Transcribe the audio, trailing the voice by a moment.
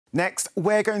Next,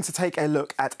 we're going to take a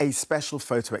look at a special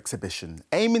photo exhibition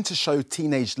aiming to show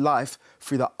teenage life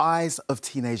through the eyes of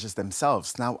teenagers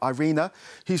themselves. Now, Iryna,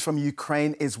 who's from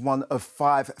Ukraine, is one of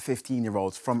 5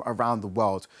 15-year-olds from around the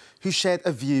world who shared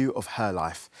a view of her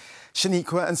life.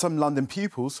 Shanequa and some London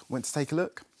pupils went to take a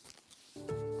look.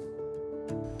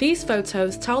 These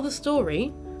photos tell the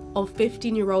story of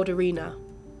 15-year-old Iryna,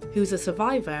 who's a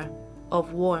survivor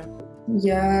of war.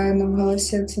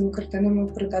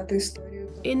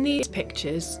 In these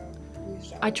pictures,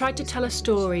 I tried to tell a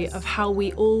story of how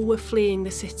we all were fleeing the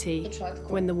city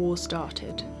when the war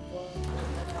started.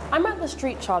 I'm at the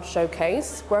Street Child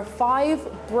Showcase, where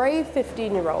 5 brave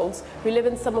 15-year-olds who live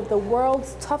in some of the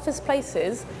world's toughest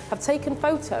places have taken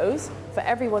photos for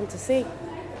everyone to see.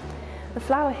 The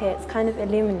flower here is kind of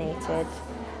illuminated,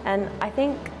 and I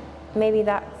think maybe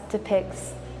that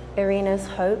depicts Iryna's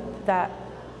hope that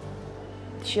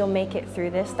she'll make it through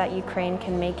this, that Ukraine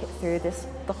can make it through this,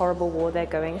 the horrible war they're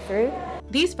going through.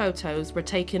 These photos were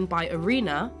taken by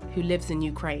Iryna, who lives in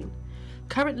Ukraine.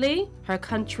 Currently, her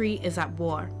country is at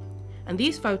war, and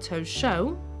these photos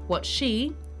show what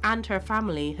she and her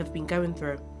family have been going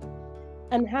through.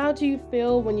 And how do you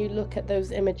feel when you look at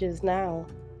those images now?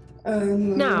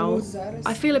 Now,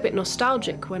 I feel a bit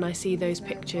nostalgic when I see those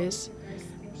pictures.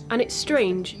 And it's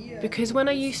strange, because when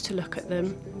I used to look at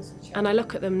them, and I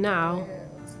look at them now,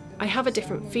 I have a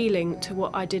different feeling to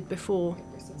what I did before.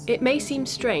 It may seem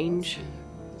strange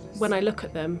when I look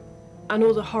at them, and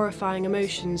all the horrifying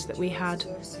emotions that we had,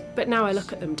 but now I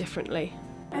look at them differently.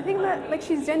 I think that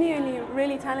she's genuinely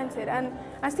really talented, and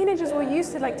as teenagers we're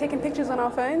used to taking pictures on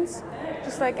our phones,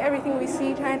 just everything we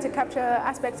see, trying to capture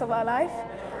aspects of our life,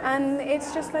 and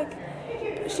it's just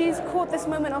she's caught this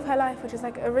moment of her life, which is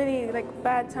a really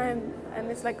bad time, and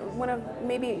it's one of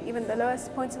maybe even the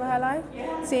lowest points of her life,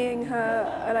 seeing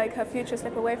her her future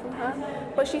slip away from her.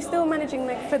 But she's still managing,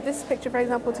 for this picture, for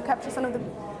example, to capture some of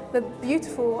the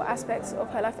beautiful aspects of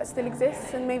her life that still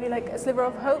exists, and maybe a sliver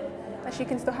of hope that she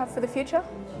can still have for the future.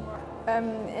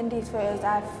 In these photos,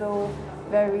 I feel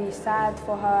very sad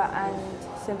for her and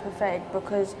sympathetic,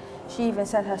 because she even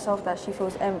said herself that she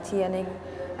feels empty and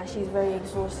she's very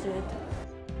exhausted.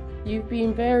 You've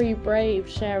been very brave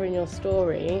sharing your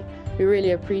story. We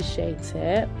really appreciate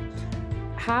it.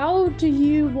 How do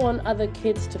you want other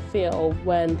kids to feel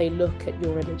when they look at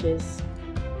your images?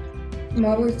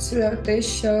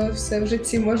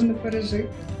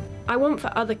 I want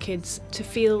for other kids to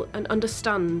feel and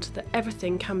understand that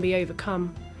everything can be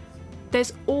overcome.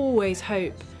 There's always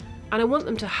hope, and I want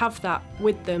them to have that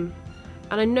with them,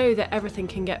 and I know that everything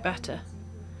can get better.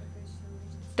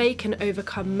 They can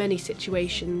overcome many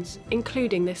situations,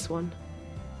 including this one.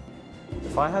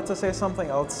 If I had to say something,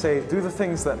 I would say do the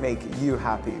things that make you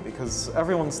happy, because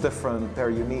everyone's different, they're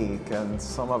unique, and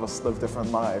some of us live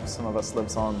different lives. Some of us live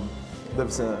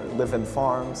in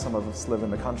farms, some of us live in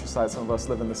the countryside, some of us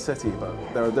live in the city, but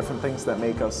there are different things that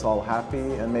make us all happy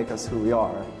and make us who we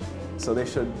are. So they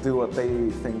should do what they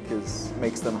think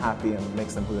makes them happy and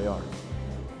makes them who they are.